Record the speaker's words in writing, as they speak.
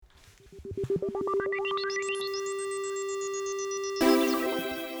You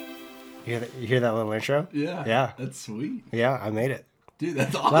hear that little intro? Yeah. Yeah. That's sweet. Yeah, I made it. Dude,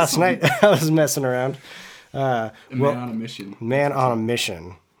 that's awesome. Last night I was messing around. A man on a mission. Man on a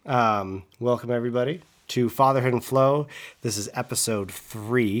mission. Welcome everybody to Fatherhood and Flow. This is episode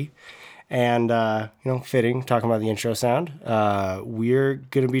 3. And, fitting, talking about the intro sound. We're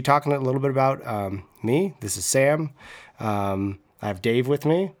going to be talking a little bit about me. This is Sam. I have Dave with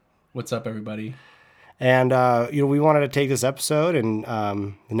me. What's up, everybody? And, we wanted to take this episode and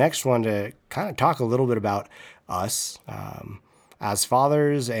the next one to kind of talk a little bit about us as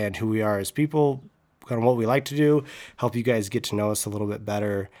fathers and who we are as people, kind of what we like to do, help you guys get to know us a little bit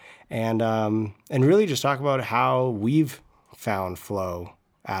better, and really just talk about how we've found flow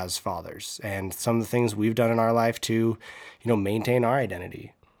as fathers and some of the things we've done in our life to, maintain our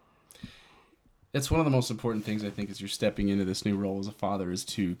identity. It's one of the most important things, I think, as you're stepping into this new role as a father is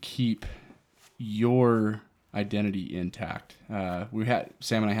to keep your identity intact.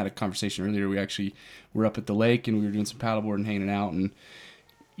 Sam and I had a conversation earlier. We actually were up at the lake and we were doing some paddleboard and hanging out, and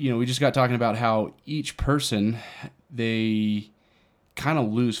we just got talking about how each person, they kind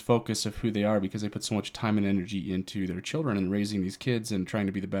of lose focus of who they are because they put so much time and energy into their children and raising these kids and trying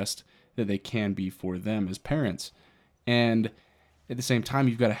to be the best that they can be for them as parents. And at the same time,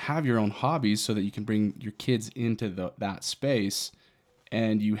 you've got to have your own hobbies so that you can bring your kids into that space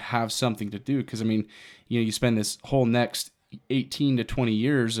and you have something to do. Because, you spend this whole next 18 to 20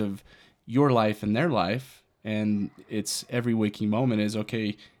 years of your life and their life, and it's every waking moment is,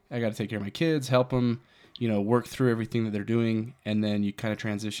 okay, I got to take care of my kids, help them, work through everything that they're doing, and then you kind of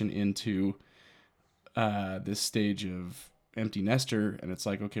transition into this stage of empty nester, and it's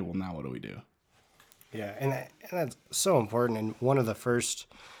like, okay, well, now what do we do? Yeah, and that's so important. And one of the first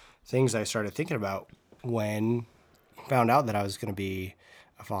things I started thinking about when I found out that I was going to be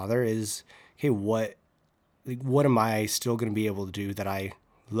a father is, hey, what am I still going to be able to do that I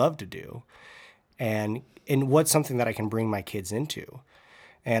love to do? And what's something that I can bring my kids into?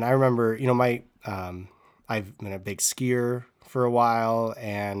 And I remember, I've been a big skier for a while,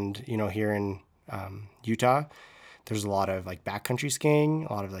 and, here in Utah, there's a lot of like backcountry skiing,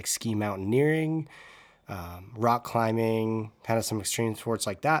 a lot of like ski mountaineering, rock climbing, kind of some extreme sports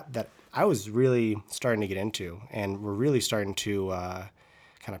like that I was really starting to get into, and we're really starting to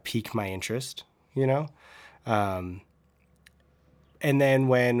kind of pique my interest, and then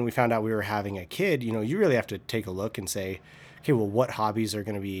when we found out we were having a kid, you really have to take a look and say, okay, well, what hobbies are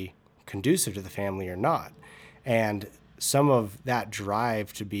going to be conducive to the family or not? And some of that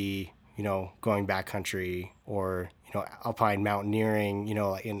drive to be, going backcountry or, alpine mountaineering,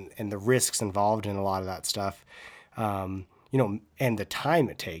 and the risks involved in a lot of that stuff, and the time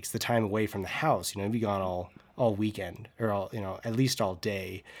it takes, the time away from the house, be gone all weekend or all, at least all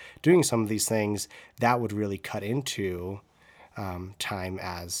day doing some of these things that would really cut into time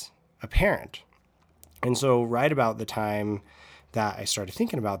as a parent. And so right about the time that I started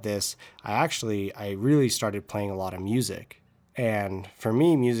thinking about this, I really started playing a lot of music. And for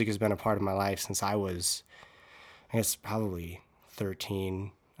me, music has been a part of my life since I was, I guess, probably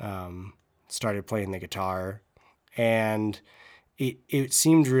 13, started playing the guitar. And it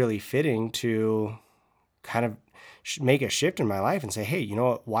seemed really fitting to kind of make a shift in my life and say, hey, you know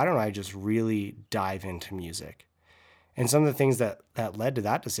what, why don't I just really dive into music? And some of the things that led to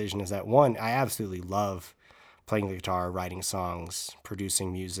that decision is that, one, I absolutely love playing the guitar, writing songs,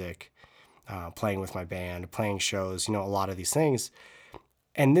 producing music, playing with my band, playing shows, a lot of these things.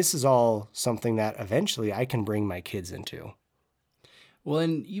 And this is all something that eventually I can bring my kids into. Well,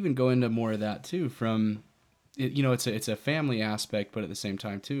 and even go into more of that too from, it's a family aspect, but at the same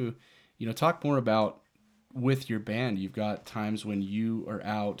time too, talk more about with your band. You've got times when you are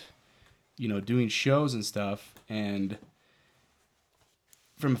out, doing shows and stuff, and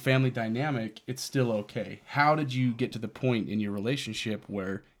from a family dynamic, it's still okay. How did you get to the point in your relationship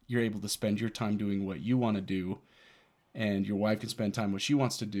where you're able to spend your time doing what you want to do, and your wife can spend time what she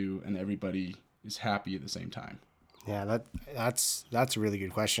wants to do, and everybody is happy at the same time? Yeah, that's a really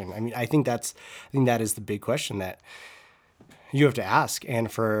good question. I think that is the big question that you have to ask.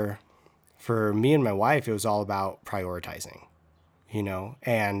 And for me and my wife, it was all about prioritizing,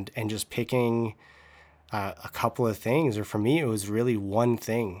 and just picking a couple of things. Or for me, it was really one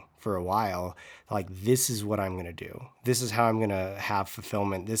thing for a while. Like, this is what I'm going to do. This is how I'm going to have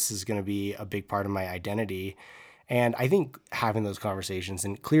fulfillment. This is going to be a big part of my identity. And I think having those conversations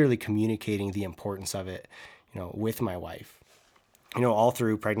and clearly communicating the importance of it, with my wife, all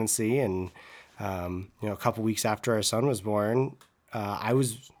through pregnancy and, a couple weeks after our son was born, I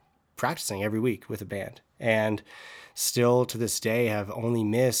was practicing every week with a band, and still to this day have only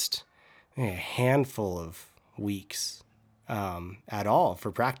missed a handful of weeks at all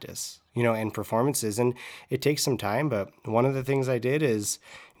for practice, and performances. And it takes some time, but one of the things I did is,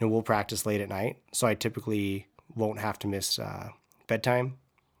 we'll practice late at night. So I typically won't have to miss bedtime,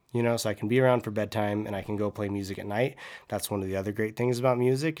 so I can be around for bedtime and I can go play music at night. That's one of the other great things about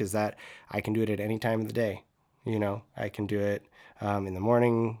music is that I can do it at any time of the day. I can do it in the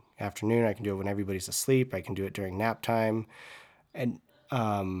morning, afternoon. I can do it when everybody's asleep. I can do it during nap time. And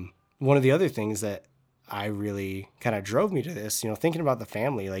one of the other things that I really kind of drove me to this, thinking about the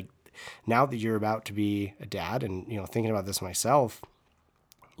family, like now that you're about to be a dad and, thinking about this myself,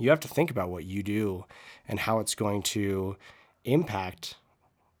 you have to think about what you do and how it's going to impact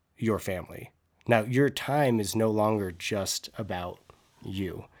your family. Now, your time is no longer just about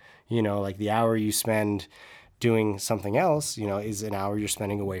you. Like the hour you spend doing something else, is an hour you're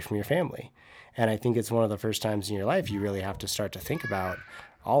spending away from your family. And I think it's one of the first times in your life you really have to start to think about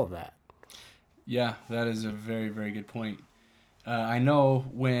all of that. Yeah, that is a very, very good point. I know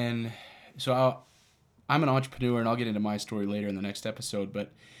I'm an entrepreneur, and I'll get into my story later in the next episode.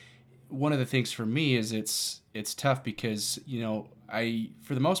 But one of the things for me is it's tough because I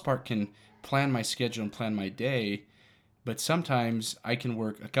for the most part can plan my schedule and plan my day, but sometimes I can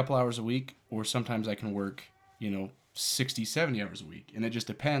work a couple hours a week, or sometimes I can work 60, 70 hours a week, and it just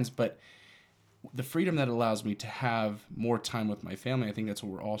depends. But the freedom that allows me to have more time with my family, I think that's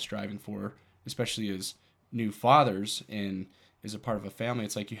what we're all striving for, especially as new fathers and as a part of a family.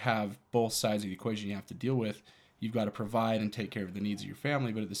 It's like you have both sides of the equation you have to deal with. You've got to provide and take care of the needs of your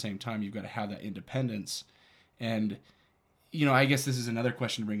family, but at the same time, you've got to have that independence. And, I guess this is another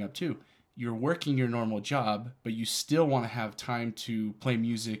question to bring up too. You're working your normal job, but you still want to have time to play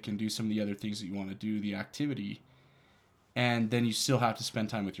music and do some of the other things that you want to do, the activity. And then you still have to spend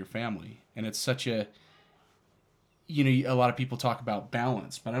time with your family. And it's such a lot of people talk about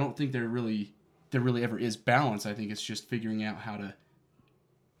balance, but I don't think there really ever is balance. I think it's just figuring out how to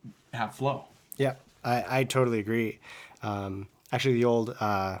have flow. Yeah, I totally agree. Actually, the old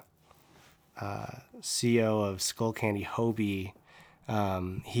CEO of Skullcandy, Hobie,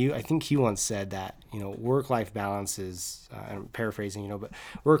 I think he once said that, work-life balance is, I'm paraphrasing, but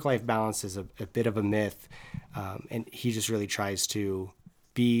work-life balance is a bit of a myth. And he just really tries to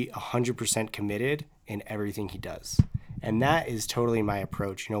be 100% committed in everything he does. And that is totally my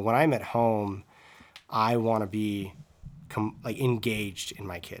approach. When I'm at home, I want to be engaged in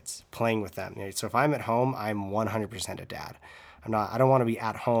my kids, playing with them. So if I'm at home, I'm 100% a dad. I don't want to be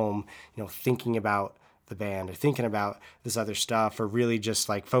at home, thinking about the band or thinking about this other stuff, or really just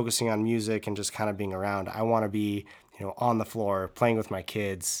like focusing on music and just kind of being around. I want to be, on the floor playing with my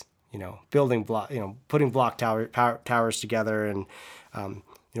kids, building block, putting block towers together and,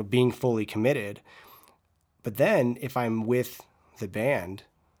 being fully committed. But then if I'm with the band,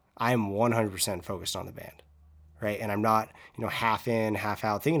 I'm 100% focused on the band. Right. And I'm not, half in, half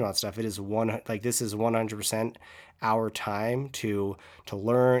out thinking about stuff. It is this is 100% our time to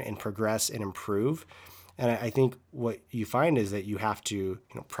learn and progress and improve. And I think what you find is that you have to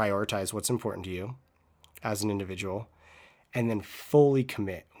prioritize what's important to you as an individual and then fully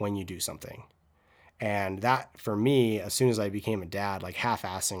commit when you do something. And that, for me, as soon as I became a dad, like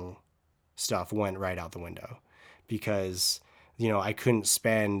half-assing stuff went right out the window because, I couldn't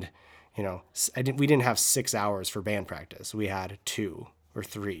spend, we didn't have 6 hours for band practice. We had 2 or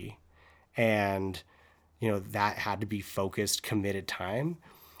 3. And, that had to be focused, committed time.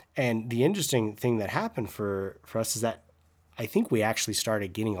 And the interesting thing that happened for us is that I think we actually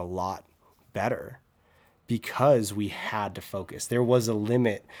started getting a lot better because we had to focus. There was a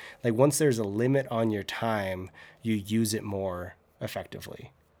limit. Like once there's a limit on your time, you use it more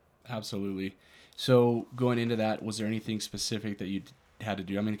effectively. Absolutely. So going into that, was there anything specific that you had to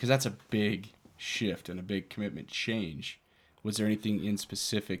do? I mean, because that's a big shift and a big commitment change. Was there anything in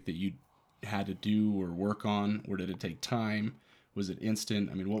specific that you had to do or work on, or did it take time? Was it instant?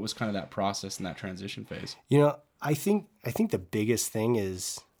 I mean, what was kind of that process and that transition phase? I think the biggest thing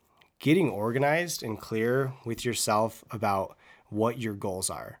is getting organized and clear with yourself about what your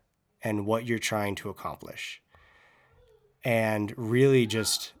goals are and what you're trying to accomplish. And really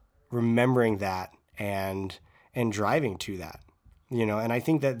just remembering that and driving to that. And I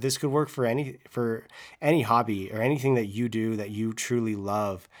think that this could work for any hobby or anything that you do that you truly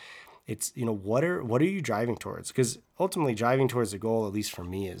love. It's, what are you driving towards? Because ultimately driving towards a goal, at least for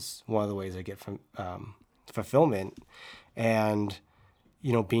me, is one of the ways I get from fulfillment. And,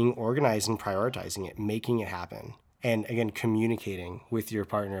 being organized and prioritizing it, making it happen. And again, communicating with your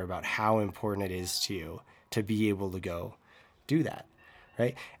partner about how important it is to you to be able to go do that.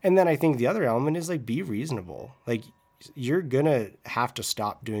 Right. And then I think the other element is like, be reasonable. Like, you're gonna have to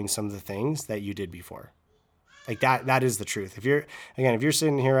stop doing some of the things that you did before. Like that is the truth. If you're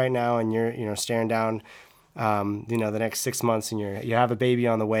sitting here right now and you're, staring down, the next 6 months, and you have a baby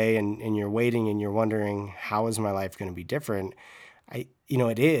on the way, and you're waiting and you're wondering, how is my life going to be different?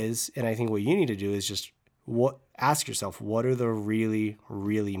 It is. And I think what you need to do is just ask yourself, what are the really,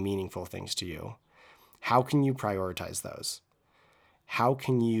 really meaningful things to you? How can you prioritize those? How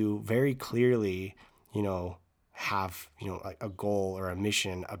can you very clearly, have, a goal or a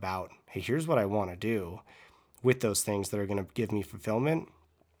mission about, hey, here's what I want to do with those things that are going to give me fulfillment,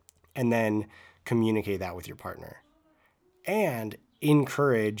 and then communicate that with your partner and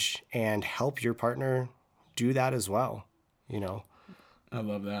encourage and help your partner do that as well. I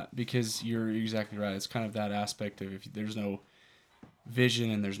love that, because you're exactly right. It's kind of that aspect of, if there's no vision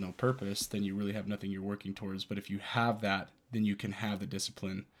and there's no purpose, then you really have nothing you're working towards. But if you have that, then you can have the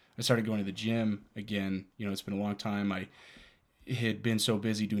discipline. I started going to the gym again. It's been a long time. I had been so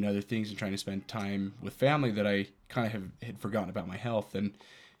busy doing other things and trying to spend time with family that I kind of had forgotten about my health. And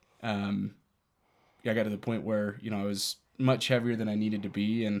I got to the point where, I was much heavier than I needed to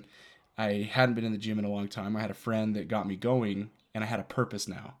be, and I hadn't been in the gym in a long time. I had a friend that got me going, and I had a purpose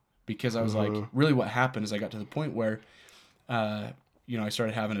now, because I was like, really what happened is I got to the point where, I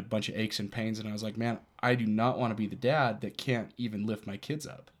started having a bunch of aches and pains, and I was like, man, I do not want to be the dad that can't even lift my kids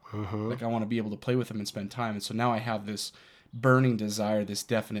up. Like, I want to be able to play with them and spend time. And so now I have this burning desire, this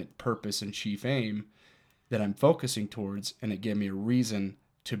definite purpose and chief aim that I'm focusing towards, and it gave me a reason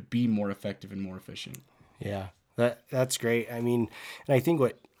to be more effective and more efficient. Yeah, that's great. I mean, and I think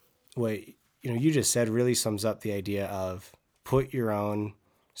what you just said really sums up the idea of put your own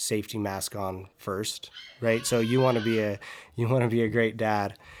safety mask on first, right? So you want to be a great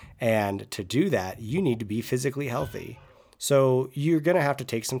dad, and to do that, you need to be physically healthy. So you're going to have to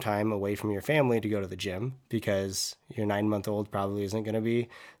take some time away from your family to go to the gym, because your 9-month-old probably isn't going to be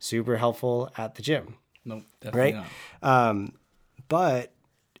super helpful at the gym. Nope, definitely right? not. But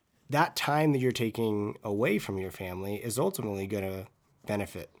that time that you're taking away from your family is ultimately going to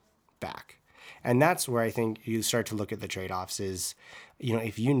benefit back. And that's where I think you start to look at the trade-offs is,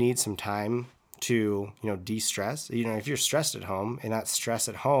 if you need some time to, de-stress, if you're stressed at home and that stress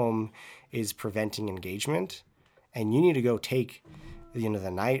at home is preventing engagement, and you need to go take, the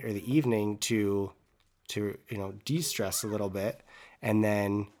night or the evening to de-stress a little bit, and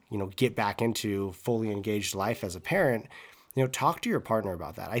then, get back into fully engaged life as a parent, talk to your partner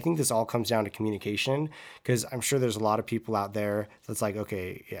about that. I think this all comes down to communication, because I'm sure there's a lot of people out there that's like,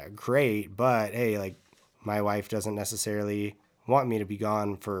 okay, yeah, great, but hey, like, my wife doesn't necessarily want me to be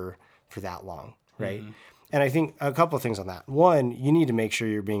gone for that long, right? Mm-hmm. And I think a couple of things on that. One, you need to make sure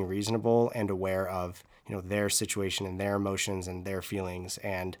you're being reasonable and aware of, their situation and their emotions and their feelings,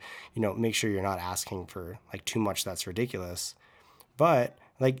 and, make sure you're not asking for like too much that's ridiculous. But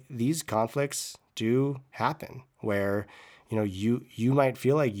like, these conflicts do happen where, you might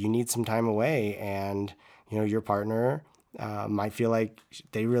feel like you need some time away, and, your partner might feel like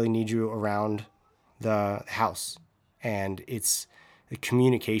they really need you around the house. And the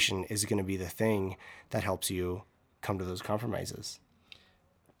communication is going to be the thing that helps you come to those compromises.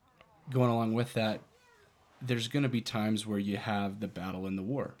 Going along with that, there's going to be times where you have the battle in the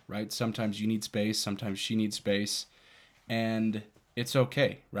war, right? Sometimes you need space, sometimes she needs space, and it's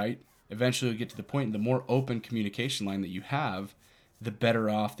okay, right? Eventually you'll get to the point, the more open communication line that you have, the better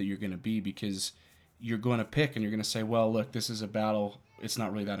off that you're going to be, because you're going to pick and you're going to say, well, look, this is a battle. It's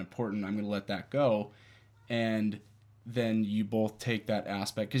not really that important. I'm going to let that go. And then you both take that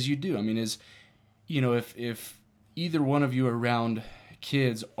aspect, because you do. I mean, if either one of you are around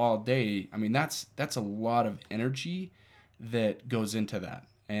kids all day, I mean, that's a lot of energy that goes into that,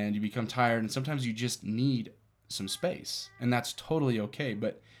 and you become tired, and sometimes you just need some space, and that's totally okay.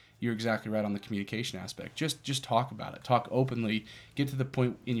 But you're exactly right on the communication aspect. Just talk about it. Talk openly. Get to the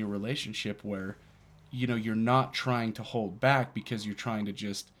point in your relationship where, you're not trying to hold back because you're trying to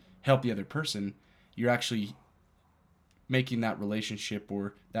just help the other person. You're actually making that relationship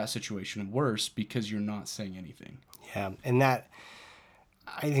or that situation worse because you're not saying anything. Yeah, and I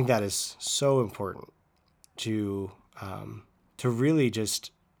think that is so important to really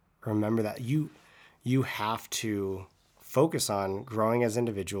just remember that you have to focus on growing as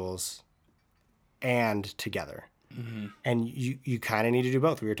individuals and together. Mm-hmm. And you kind of need to do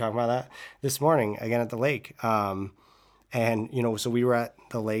both. We were talking about that this morning again at the lake. And, so we were at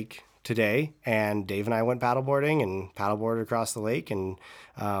the lake today, and Dave and I went paddleboarding and paddleboarded across the lake, and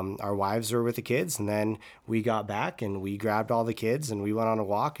our wives were with the kids. And then we got back and we grabbed all the kids and we went on a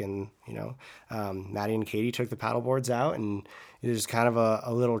walk, and, Maddie and Katie took the paddleboards out, and it was kind of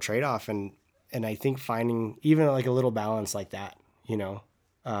a little trade-off. And And I think finding even like a little balance like that, you know,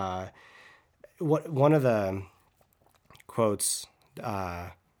 what one of the quotes,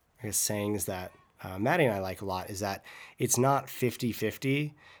 I guess sayings that Maddie and I like a lot is that it's not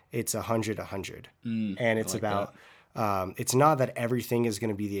 50-50, it's 100-100. And it's like about, it's not that everything is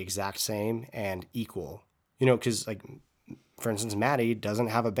going to be the exact same and equal, you know, because like, for instance, Maddie doesn't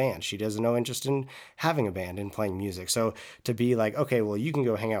have a band. She has no interest in having a band and playing music. So to be like, okay, well, you can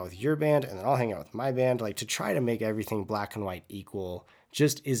go hang out with your band and then I'll hang out with my band, like to try to make everything black and white equal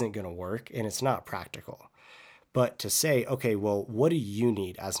just isn't going to work and it's not practical. But to say, okay, well, what do you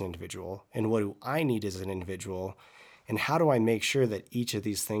need as an individual and what do I need as an individual? And how do I make sure that each of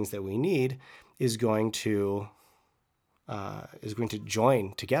these things that we need is going to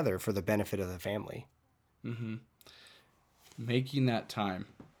join together for the benefit of the family? Making that time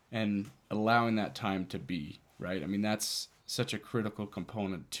and allowing that time to be, right? I mean, that's such a critical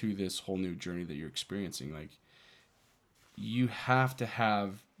component to this whole new journey that you're experiencing. Like, you have to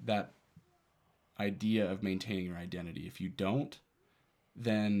have that idea of maintaining your identity. If you don't,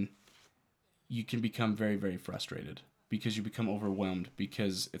 then you can become very, very frustrated because you become overwhelmed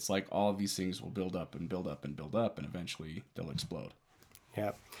because it's like all of these things will build up and build up and build up and eventually they'll explode.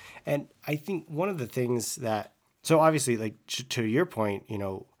 Yeah. And I think one of the things that, so obviously, like to your point, you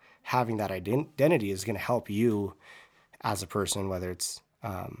know, having that identity is going to help you as a person, whether it's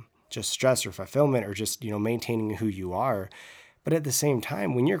just stress or fulfillment or just, you know, maintaining who you are. But at the same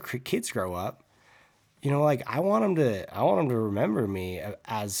time, when your kids grow up, you know, like I want them to remember me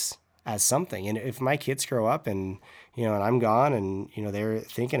as something. And if my kids grow up and, you know, and I'm gone and, you know, they're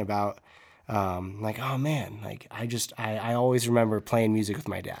thinking about, like, oh man, like I always remember playing music with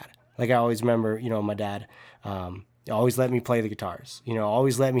my dad. Like I always remember, you know, my dad, always let me play the guitars, you know,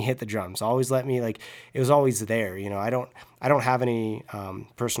 always let me hit the drums, always let me, like, it was always there. You know, I don't have any,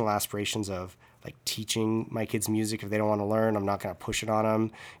 personal aspirations of like teaching my kids music. If they don't want to learn, I'm not going to push it on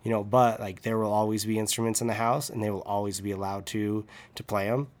them, you know, but like there will always be instruments in the house and they will always be allowed to play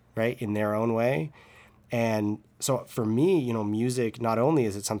them right in their own way. And so for me, you know, music, not only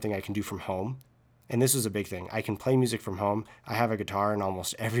is it something I can do from home, and this is a big thing, I can play music from home. I have a guitar in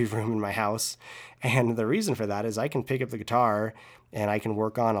almost every room in my house. And the reason for that is I can pick up the guitar and I can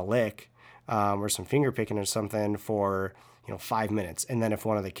work on a lick or some finger picking or something for, you know, 5 minutes. And then if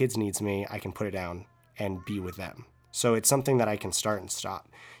one of the kids needs me, I can put it down and be with them. So it's something that I can start and stop.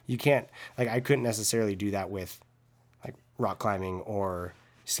 You can't, like, I couldn't necessarily do that with like rock climbing or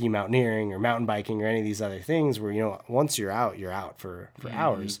ski mountaineering or mountain biking or any of these other things where, you know, once you're out for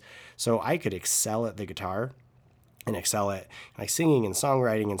hours. So I could excel at the guitar and excel at like singing and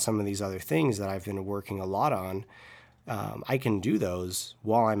songwriting and some of these other things that I've been working a lot on. I can do those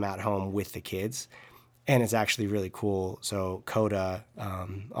while I'm at home with the kids. And it's actually really cool. So Coda,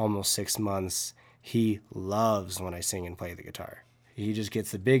 almost 6 months, he loves when I sing and play the guitar. He just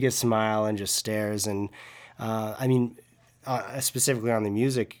gets the biggest smile and just stares. And I mean, specifically on the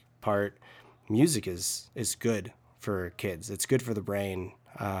music part, music is good for kids. It's good for the brain.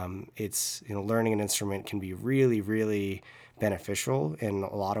 It's, you know, learning an instrument can be really, really beneficial in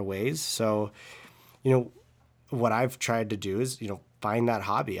a lot of ways. So, you know, what I've tried to do is, you know, find that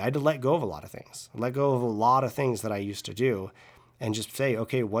hobby. I had to let go of a lot of things, let go of a lot of things that I used to do and just say,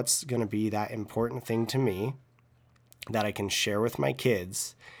 okay, what's going to be that important thing to me that I can share with my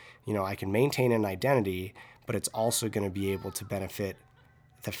kids? You know, I can maintain an identity, but it's also going to be able to benefit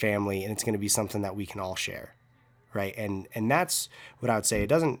the family and it's going to be something that we can all share. Right. And that's what I would say. It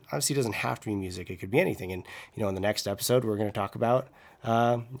doesn't have to be music. It could be anything. And, you know, in the next episode, we're going to talk about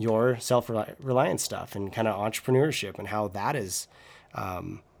your self-reliance stuff and kind of entrepreneurship and how that is,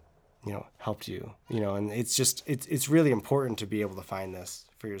 you know, helped you, you know, and it's just, it's really important to be able to find this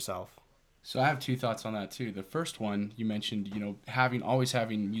for yourself. So I have two thoughts on that too. The first one, you mentioned, you know, always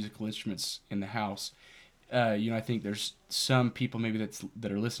having musical instruments in the house. You know, I think there's some people maybe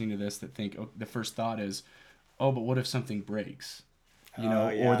that are listening to this that think, oh, the first thought is, oh, but what if something breaks? You know,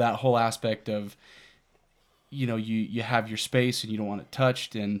 yeah. or that whole aspect of, you know, you have your space and you don't want it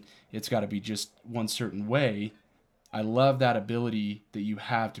touched and it's got to be just one certain way. I love that ability that you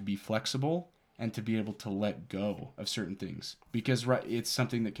have to be flexible and to be able to let go of certain things because it's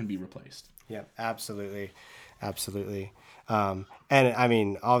something that can be replaced. Yeah, absolutely. Absolutely. And I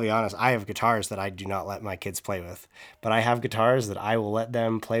mean, I'll be honest, I have guitars that I do not let my kids play with, but I have guitars that I will let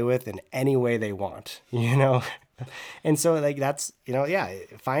them play with in any way they want, you know? And so like, that's, you know, yeah,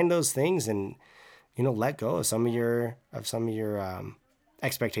 find those things and, you know, let go of some of your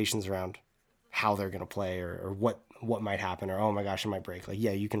expectations around how they're going to play or what might happen or, oh my gosh, it might break. Like,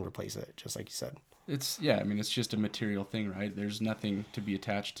 yeah, you can replace it. Just like you said. I mean, it's just a material thing, right? There's nothing to be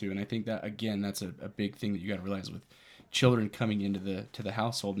attached to. And I think that, again, that's a big thing that you got to realize with children coming into the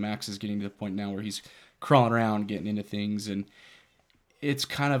household. Max is getting to the point now where he's crawling around, getting into things. And it's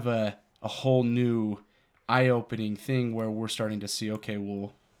kind of a whole new eye-opening thing where we're starting to see, okay,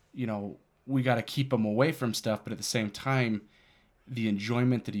 well, we got to keep him away from stuff. But at the same time, the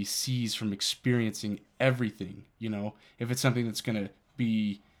enjoyment that he sees from experiencing everything, if it's something that's going to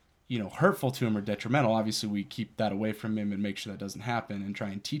be hurtful to him or detrimental, obviously we keep that away from him and make sure that doesn't happen and try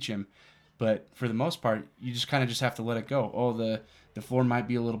and teach him. But for the most part, you just kind of just have to let it go. Oh, the floor might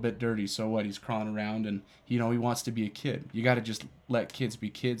be a little bit dirty, so what? He's crawling around and he wants to be a kid. You got to just let kids be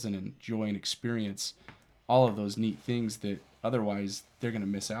kids and enjoy and experience all of those neat things that otherwise they're going to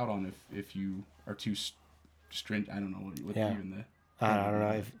miss out on if you are too stringent. I don't know what yeah. even the I don't know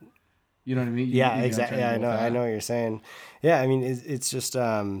if you know what I mean. Yeah, exactly. Yeah, I know what you're saying. Yeah, I mean it's just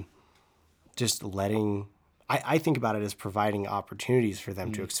letting. I think about it as providing opportunities for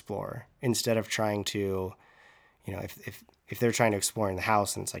them to explore instead of trying to, if they're trying to explore in the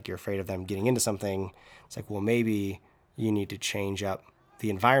house and it's like you're afraid of them getting into something, it's like, well, maybe you need to change up the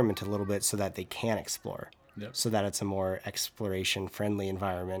environment a little bit so that they can explore. Yep. So that it's a more exploration friendly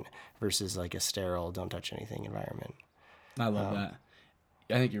environment versus like a sterile, don't touch anything environment. I love that.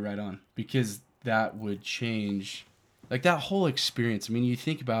 I think you're right on, because that would change like that whole experience. I mean, you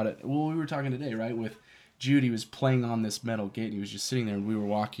think about it. Well, we were talking today, right, with Jude. He was playing on this metal gate and he was just sitting there, and we were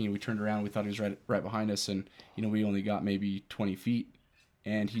walking and we turned around and we thought he was right behind us, and we only got maybe 20 feet,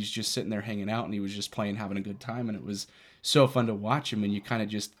 and he's just sitting there hanging out and he was just playing, having a good time, and it was so fun to watch him. And you kind of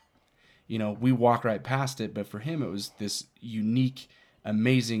just we walk right past it, but for him it was this unique,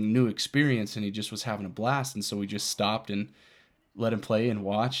 amazing new experience, and he just was having a blast. And so we just stopped and let him play and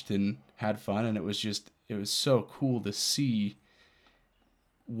watched and had fun, and it was so cool to see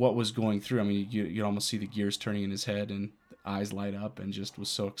what was going through. I mean, you almost see the gears turning in his head and the eyes light up, and just was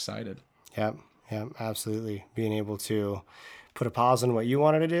so excited. Yep, absolutely. Being able to put a pause on what you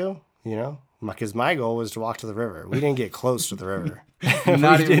wanted to do, because my goal was to walk to the river. We didn't get close to the river.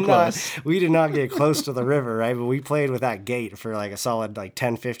 Not even close. We did not get close to the river, right? But we played with that gate for like a solid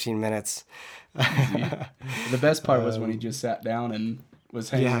 10, 15 minutes. The best part was when he just sat down and was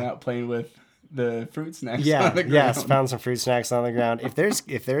hanging out playing with the fruit snacks on the ground. Yes, found some fruit snacks on the ground. If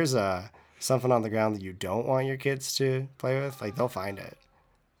there's something on the ground that you don't want your kids to play with, like, they'll find it.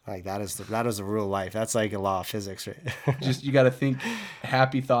 Like that is the rule of life. That's like a law of physics, right? Just you got to think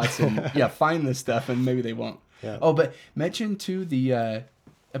happy thoughts and find this stuff, and maybe they won't. Yeah. Oh, but mention too the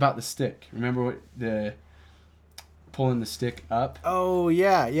about the stick. Remember what the pulling the stick up? Oh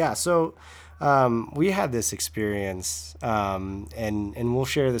yeah. So we had this experience, and we'll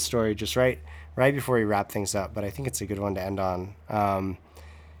share the story just right before we wrap things up. But I think it's a good one to end on.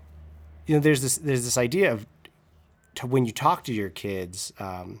 There's this idea of when you talk to your kids,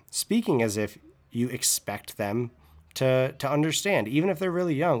 speaking as if you expect them to understand, even if they're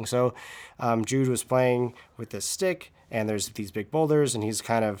really young. So Jude was playing with this stick, and there's these big boulders, and he's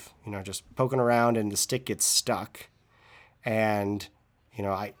kind of just poking around, and the stick gets stuck. And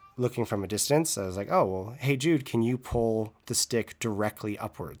I, looking from a distance, I was like, oh, well, hey, Jude, can you pull the stick directly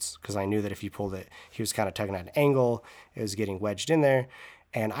upwards? Because I knew that if he pulled it, he was kind of tugging at an angle. It was getting wedged in there.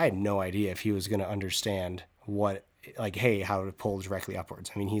 And I had no idea if he was going to understand how to pull directly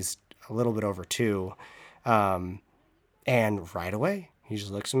upwards. I mean, he's a little bit over 2. And right away, he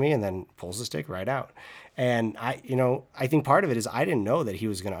just looks at me and then pulls the stick right out. And I think part of it is I didn't know that he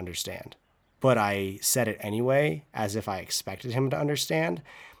was going to understand, but I said it anyway, as if I expected him to understand.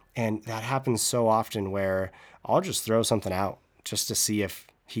 And that happens so often where I'll just throw something out just to see if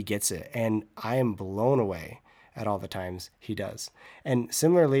he gets it. And I am blown away at all the times he does. And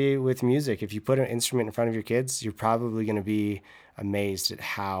similarly with music, if you put an instrument in front of your kids, you're probably going to be amazed at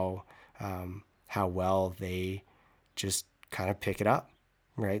how well they just kind of pick it up,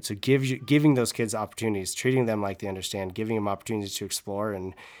 right? So giving those kids opportunities, treating them like they understand, giving them opportunities to explore,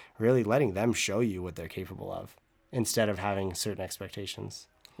 and really letting them show you what they're capable of instead of having certain expectations.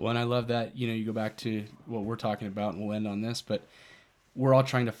 Well, and I love that, you go back to what we're talking about, and we'll end on this, but we're all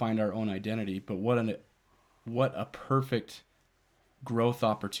trying to find our own identity. But what a perfect growth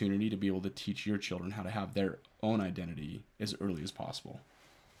opportunity to be able to teach your children how to have their own identity as early as possible.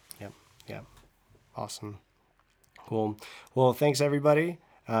 Yep. Awesome. Cool. Well, thanks everybody.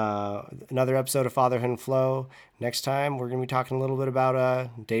 Another episode of Fatherhood and Flow. Next time, we're going to be talking a little bit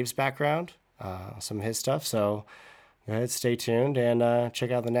about Dave's background, some of his stuff. So go ahead, stay tuned, and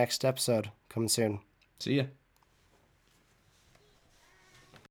check out the next episode. Coming soon. See ya.